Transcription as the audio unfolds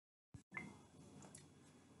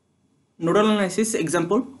Nodal analysis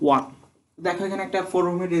example 1 দেখো এখানে একটা 4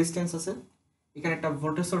 ওহমের রেজিস্ট্যান্স আছে, এখানে একটা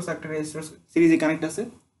ভোল্টেজ সোর্স একটা রেজিস্টর সিরিজে কানেক্ট আছে,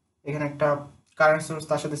 এখানে একটা কারেন্ট সোর্স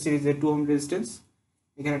তার সাথে সিরিজে 2 ওহম রেজিস্ট্যান্স,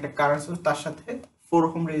 এখানে একটা কারেন্ট সোর্স তার সাথে 4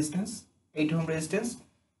 ওহম রেজিস্ট্যান্স, 8 ওহম রেজিস্ট্যান্স,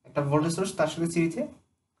 একটা ভোল্টেজ সোর্স তার সাথে সিরিজে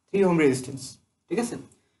 3 ওহম রেজিস্ট্যান্স। ঠিক আছে,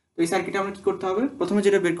 তো এই সার্কিটে আমরা কি করতে হবে, প্রথমে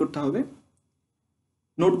যেটা বের করতে হবে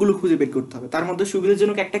নোডগুলো খুঁজে বের করতে হবে, তার মধ্যে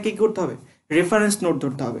সুবিধাজনক একটা কি করতে হবে, রেফারেন্স নোড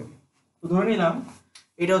ধরতে হবে। তো ধরে নিলাম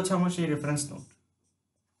এটা হচ্ছে আমার সেই রেফারেন্স নোড,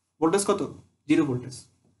 ভোল্টেজ কত 0 ভোল্টেজ,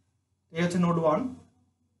 এটা হচ্ছে নোড 1,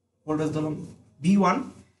 ভোল্টেজ দিলাম V1,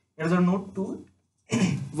 এটা ধরো নোড 2,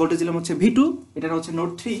 ভোল্টেজ দিলাম হচ্ছে V2, এটা হচ্ছে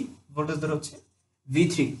নোড 3, ভোল্টেজ ধরো হচ্ছে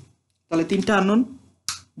V3। তাহলে তিনটা আননোন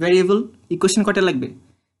ভ্যারিয়েবল, ইকুয়েশন কয়টা লাগবে,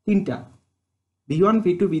 তিনটা, V1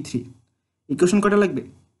 V2 V3, ইকুয়েশন কয়টা লাগবে,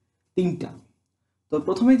 তিনটা। তো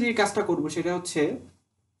প্রথমে যে কাজটা করব সেটা হচ্ছে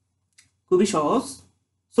খুবই সহজ,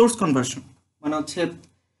 সোর্স কনভার্সন, মানে হচ্ছে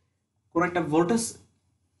কোন একটা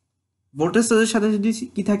ভোল্টেজের সাথে যদি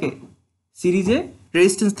কি থাকে সিরিজে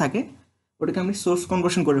রেজিস্ট্যান্স থাকে ওটাকে আমি সোর্স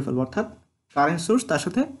কনভার্সন করে ফেলবো, অর্থাৎ কারেন্ট সোর্স তার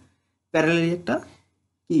সাথে প্যারালালি একটা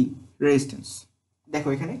কি রেজিস্ট্যান্স। দেখো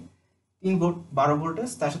এখানে 3 ভোল্ট 12 ভোল্টেজ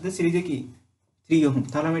তার সাথে সিরিজে কি 3 ওহম,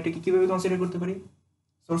 তাহলে আমি এটাকে কিভাবে কনসিডার করতে পারি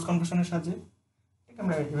সোর্স কনভার্সনের সাহায্যে, এটাকে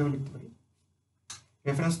আমরা এভাবে লিখতে পারি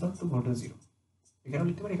রেফারেন্স নোড টু ভোল্টেজ 0, এখানেও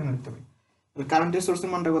লিখতে পারি এখানেও লিখতে পারি। তাহলে কারেন্টের সোর্সের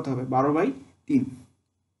মানটা কত হবে 12/3,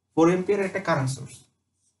 4 এম্পিয়ার একটা কারেন্ট সোর্স,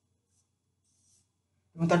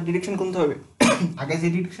 এবং তার ডিরেকশন কোনতে হবে আগে যে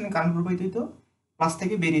ডিরেকশনে কারেন্ট প্রবাহিত হইতো প্লাস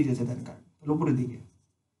থেকে বেরিয়ে যাচ্ছে তার কারেন্ট তাহলে উপরের দিকে।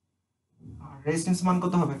 আর রেজিস্ট্যান্স মান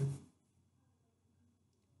কত হবে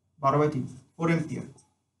 12/3, 4 এম্পিয়ার,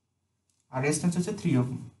 আর রেজিস্ট্যান্স হচ্ছে 3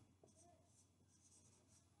 ওহম।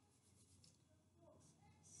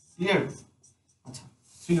 ক্লিয়ার? আচ্ছা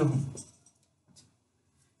 3 ওহম।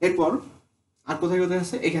 এরপর আর কোথায় কোথায়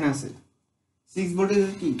আছে, এখানে আছে 6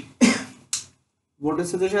 ভোল্টেজের কি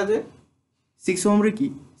ভোল্টেজের সাথে 6 ওহমের কি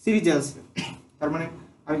সিরিজে আছে, তার মানে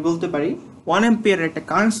আমি বলতে পারি 1 এম্পিয়ারের একটা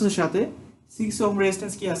কারেন্ট সোর্সের সাথে 6 ওহম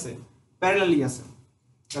রেজিস্ট্যান্স কি আছে প্যারালালি আছে,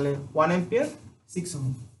 তাহলে 1 এম্পিয়ার 6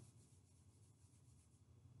 ওহম,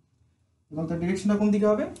 এবং তার ডিরেকশনটা কোন দিকে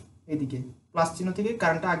হবে, এইদিকে, প্লাস চিহ্ন থেকে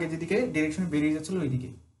কারেন্টটা আগে যেদিকে ডিরেকশনে বেরিয়ে যাচ্ছিল ওইদিকে,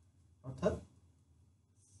 অর্থাৎ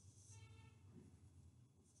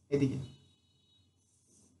এদিকে।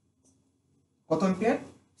 কত এম্পিয়ার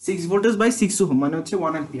 6 ভোল্টেজ বাই 6 ওহম মানে হচ্ছে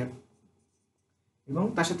 1 এম্পিয়ার, এবং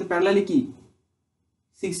তার সাথে প্যারালালি কি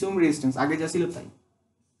 6 ওহম রেজিস্ট্যান্স আগে যা ছিল তাই।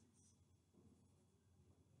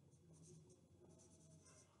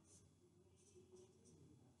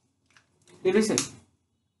 ঠিক আছে,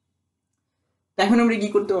 এখন আমরা কি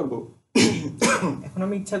করতে পারবো এখন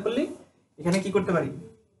আমি ইচ্ছা করলে এখানে কি করতে পারি,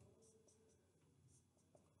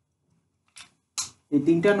 এই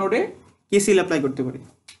তিনটা নোডে কেসিএল অ্যাপ্লাই করতে পারি।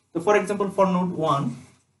 তো ফর এক্সাম্পল ফর নোড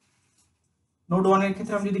 1 এর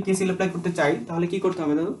ক্ষেত্রে আমি যদি কেসিএল অ্যাপ্লাই করতে চাই তাহলে কি করতে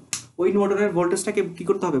হবে দাদা, ওই নোডের ভোল্টেজটাকে কি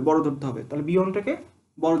করতে হবে বড় ধরতে হবে, তাহলে B1টাকে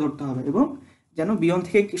বড় ধরতে হবে, এবং যেন B1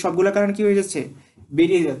 থেকে সবগুলা কারেন্ট কি হয়ে যাচ্ছে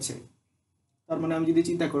বেরিয়ে যাচ্ছে। তার মানে আমি যদি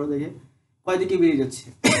চিন্তা করো দেখে কয় দিকে বেরিয়ে যাচ্ছে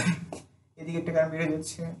এদিকে একটা কারেন্ট বেরিয়ে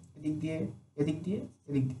যাচ্ছে, এদিক দিয়ে এদিক দিয়ে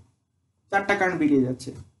এদিক দিয়ে, 4টা কারেন্ট বেরিয়ে যাচ্ছে।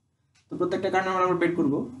 তো প্রত্যেকটা কারেন্ট আমরা বের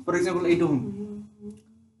করবো, ফর এক্সাম্পল 8 ওহম,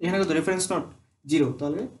 এখানে কত রেফারেন্স নোড 0,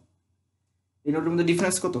 তাহলে এই নোডের মধ্যে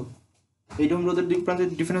ডিফারেন্স কত, 8 ওহম রোধের দুই প্রান্তের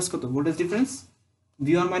ডিফারেন্স কত, ভোল্টেজ ডিফারেন্স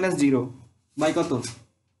V1 - 0 বাই কত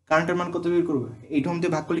কারেন্টের মান কত বের করবে, 8 ওহম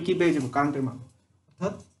দিয়ে ভাগ করলে কি পেয়ে যাবো কারেন্টের মান,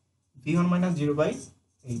 অর্থাৎ V1 -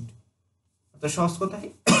 0/8, অর্থাৎ সহজ কথাই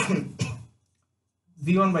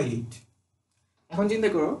V1/8। এখন চিন্তা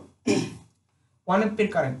করো 1 এম্পিয়ার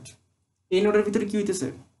কারেন্ট এই নোডের ভিতরে কি হইতেছে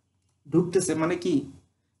ঢুকতেছে, মানে কি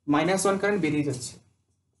 -1 কারেন্ট বেরিয়ে যাচ্ছে।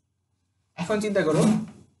 এখন চিন্তা করো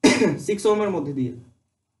 6 ওহমের মধ্যে দিয়ে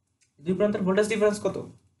দুই প্রান্তের ভোল্টেজ ডিফারেন্স কত,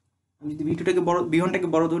 আমি যদি V1টাকে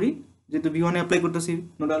বড় ধরি, যেহেতু V1 এ অ্যাপ্লাই করতেছি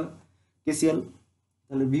নোডাল কেসিএল,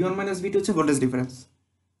 তাহলে V1 - V2 হচ্ছে ভোল্টেজ ডিফারেন্স,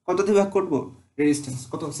 কত দিয়ে ভাগ করবো রেজিস্ট্যান্স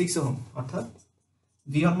কত 6 ওহম, অর্থাৎ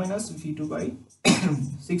V1 -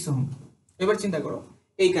 V2/6 ওহম। এবার চিন্তা করো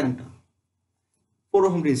এই কারেন্টটা 4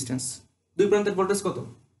 ওহম রেজিস্ট্যান্স, দুই প্রান্তের ভোল্টেজ কত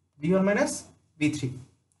V1 - V3,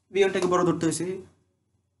 V1টাকে বড় ধরতে হয়েছে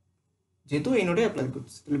যেহেতু এই নোডে অ্যাপ্লাই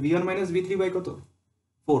করছে, তাহলে V1 - V3 বাই কত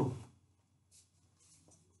 4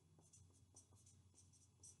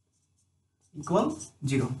 ইকুয়াল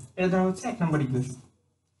 0। এটা ধরা হচ্ছে 1 নম্বর ইকুয়েশন।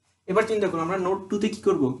 এবার চিন্তা করো আমরা নোড 2 তে কি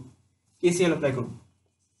করব, কেসিএল অ্যাপ্লাই করব।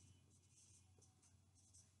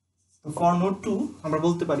 তো ফর নোড 2 আমরা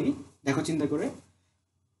বলতে পারি, দেখো চিন্তা করে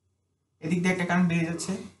এদিক দিয়ে একটা কারেন্ট বেরিয়ে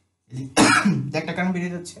যাচ্ছে, এদিক দিয়ে একটা কারেন্ট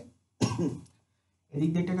বেরিয়ে যাচ্ছে, এদিক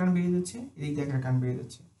দিয়ে একটা কারেন্ট বেরিয়ে যাচ্ছে, এদিক দিয়ে একটা কারেন্ট বেরিয়ে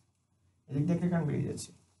যাচ্ছে, এদিক দিয়ে একটা কারেন্ট বেরিয়ে যাচ্ছে,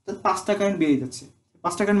 তো 5টা কারেন্ট বেরিয়ে যাচ্ছে।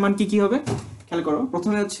 পাঁচটা কারেন্ট মান কি কি হবে খেয়াল করো।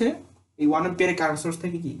 প্রথমে হচ্ছে এই 1 অ্যাম্পিয়ারের কারেন্ট সোর্স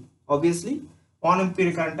থেকে কি অবভিয়াসলি 1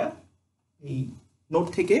 অ্যাম্পিয়ারের কারেন্টটা এই নোড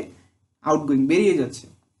থেকে আউটগোয়িং বেরিয়ে যাচ্ছে।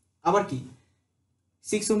 আবার কি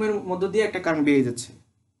 6 ওহমের মধ্য দিয়ে একটা কারেন্ট বেরিয়ে যাচ্ছে।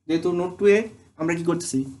 যেহেতু নোড 2 এ আমরা কি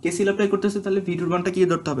করতেছি কেসিএল অ্যাপ্লাই করতেছি, তাহলে V2 এর মানটা কি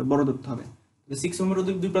ধরতে হবে, বড় ধরতে হবে। 6 ওহমের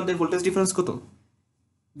দুই প্রান্তের ভোল্টেজ ডিফারেন্স কত,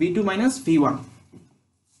 V2 minus V1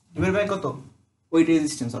 divide by কত, ওই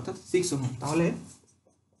রেজিস্ট্যান্স অর্থাৎ 6 ওহম। তাহলে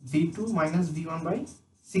V2 minus V1 by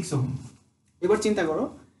 6 ohm. এবার চিন্তা করো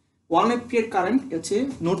 1 অ্যাম্পিয়ার কারেন্ট হচ্ছে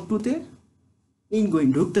নোড 2 তে ইনগোয়িং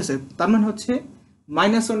ঢুকতেছে, তার মানে হচ্ছে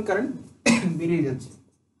 -1 কারেন্ট বেরিয়ে যাচ্ছে।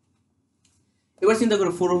 এবার চিন্তা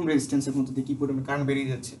করো 4 ওহম রেজিস্ট্যান্সের মধ্যে দিয়ে কি পরিমাণ কারেন্ট বেরিয়ে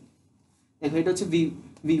যাচ্ছে। দেখো এটা হচ্ছে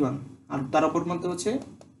V1 আর তার উপর মধ্যে হচ্ছে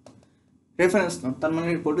রেফারেন্স নোড, তার মানে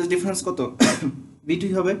ভোল্টেজ ডিফারেন্স কত V2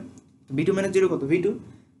 হবে। V2 মাইনাস 0 কত, V2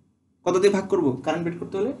 কত দিয়ে ভাগ করব কারেন্ট বের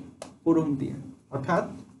করতে হলে 4 ওহম দিয়ে, অর্থাৎ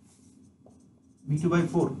V2 বাই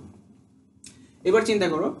 4। এবার চিন্তা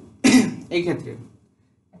করো এই ক্ষেত্রে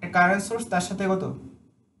একটা কারেন্ট সোর্স তার সাথে কত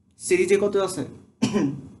সিরিজে কত আছে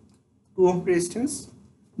 2 ওহম রেজিস্ট্যান্স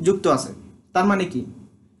যুক্ত আছে। তার মানে কি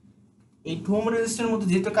এই 2 ওহম রেজিস্ট্যান্সের মধ্যে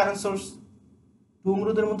যেহেতু কারেন্ট সোর্স 2 ওহম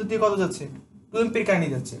রোধের মধ্যে দিয়ে কত যাচ্ছে 2 অ্যাম্পিয়ার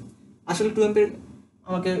কারেন্ট যাচ্ছে। আসলে 2 অ্যাম্পিয়ার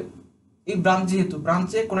আমাকে এই ব্রাঞ্চ যেহেতু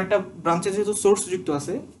ব্রাঞ্চে কোন একটা ব্রাঞ্চে যেহেতু সোর্স যুক্ত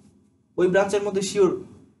আছে, ওই ব্রাঞ্চের মধ্যে শিওর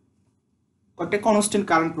একটা কনস্ট্যান্ট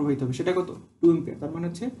কারেন্ট প্রবাহিত হবে, সেটা কত 2 অ্যাম্পিয়ার। তার মানে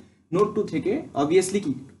হচ্ছে নোড 2 থেকে অবভিয়াসলি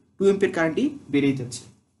কি 2 অ্যাম্পিয়ার কারেন্টই বেরিয়ে যাচ্ছে।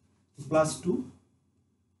 +2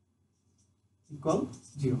 ইকুয়াল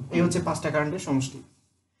 0। এই হচ্ছে পাঁচটা কারেন্টের সমষ্টি।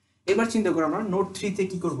 এবার চিন্তা করো আমরা নোড 3 তে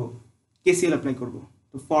কি করব, কেসিএল অ্যাপ্লাই করব।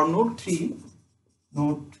 তো ফর নোড 3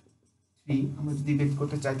 আমরা যদি বের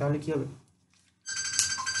করতে চাই তাহলে কি হবে,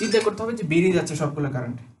 চিন্তা করতে হবে যে বেরিয়ে যাচ্ছে সবগুলো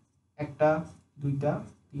কারেন্ট, একটা দুইটা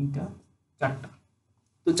তিনটা চারটা।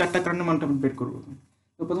 তো চারটা কারেন্টের মানটা আমরা বের করব।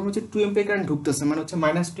 তো প্রথম হচ্ছে 2 অ্যাম্পিয়ার কারেন্ট ঢুকতেছে, মানে হচ্ছে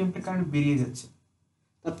 -2 অ্যাম্পিয়ার কারেন্ট বেরিয়ে যাচ্ছে।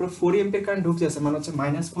 তারপর 4 অ্যাম্পিয়ার কারেন্ট ঢুকতেছে, মানে হচ্ছে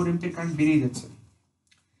 -4 অ্যাম্পিয়ার কারেন্ট বেরিয়ে যাচ্ছে।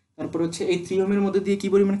 তারপর হচ্ছে এই 3 ওহমের মধ্যে দিয়ে কি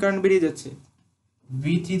পরিমাণ কারেন্ট বেরিয়ে যাচ্ছে,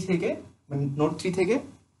 V3 থেকে মানে নোড 3 থেকে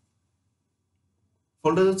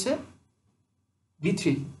ভোল্টেজ হচ্ছে V3,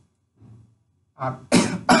 আর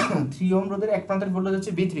 3 ওহম রোধের এক প্রান্তের ভোল্টেজ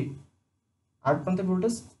হচ্ছে V3, আর প্রান্তের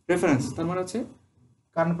ভোল্টেজ রেফারেন্স। তার মানে হচ্ছে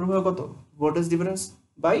কারেন্ট প্রবাহ কত, ভোল্টেজ ডিফারেন্স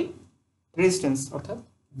বাই রেজিস্ট্যান্স, অর্থাৎ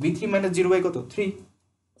V3 মাইনাস 0 বাই কত 3,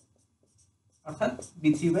 অর্থাৎ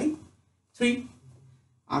V3 বাই 3।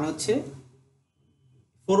 আর হচ্ছে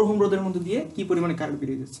 4 ওহম রোধের মধ্যে দিয়ে কি পরিমাণে কারেন্ট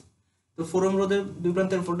বেরিয়ে যাচ্ছে। তো 4 ওহম রোধের দুই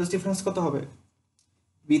প্রান্তের ভোল্টেজ ডিফারেন্স কত হবে,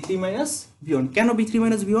 V3 মাইনাস V1। কেন V3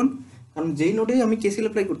 মাইনাস V1, কারণ যেই নোডে আমি কেসিএল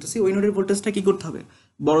অ্যাপ্লাই করতেছি ওই নোডের ভোল্টেজটা কি করতে হবে,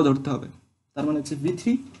 বড় ধরতে হবে। তার মানে হচ্ছে V3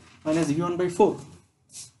 মাইনাস V1 বাই 4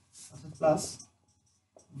 অর্থাৎ plus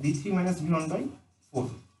V3 minus V1 by 4।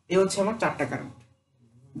 এই হচ্ছে আমার চারটা কারেন্ট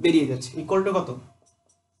বেরিয়ে যাচ্ছে, ইকুয়াল টু কত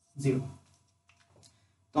 0।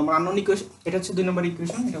 তো আমার আননোন ইকুয়েশন, এটা হচ্ছে 2 নম্বর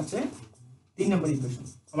ইকুয়েশন, এটা হচ্ছে 3 নম্বর ইকুয়েশন।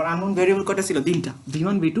 আমার আননোন ভেরিয়েবল কয়টা ছিল, তিনটা,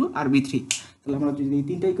 V1 V2 আর V3। তাহলে আমরা যদি এই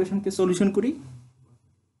তিনটা ইকুয়েশনকে সলিউশন করি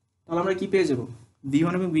তাহলে আমরা কি পেয়ে যাব,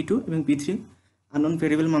 V1 এবং V2 এবং V3 আননোন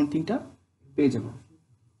ভেরিয়েবল মান তিনটা পেয়ে যাব।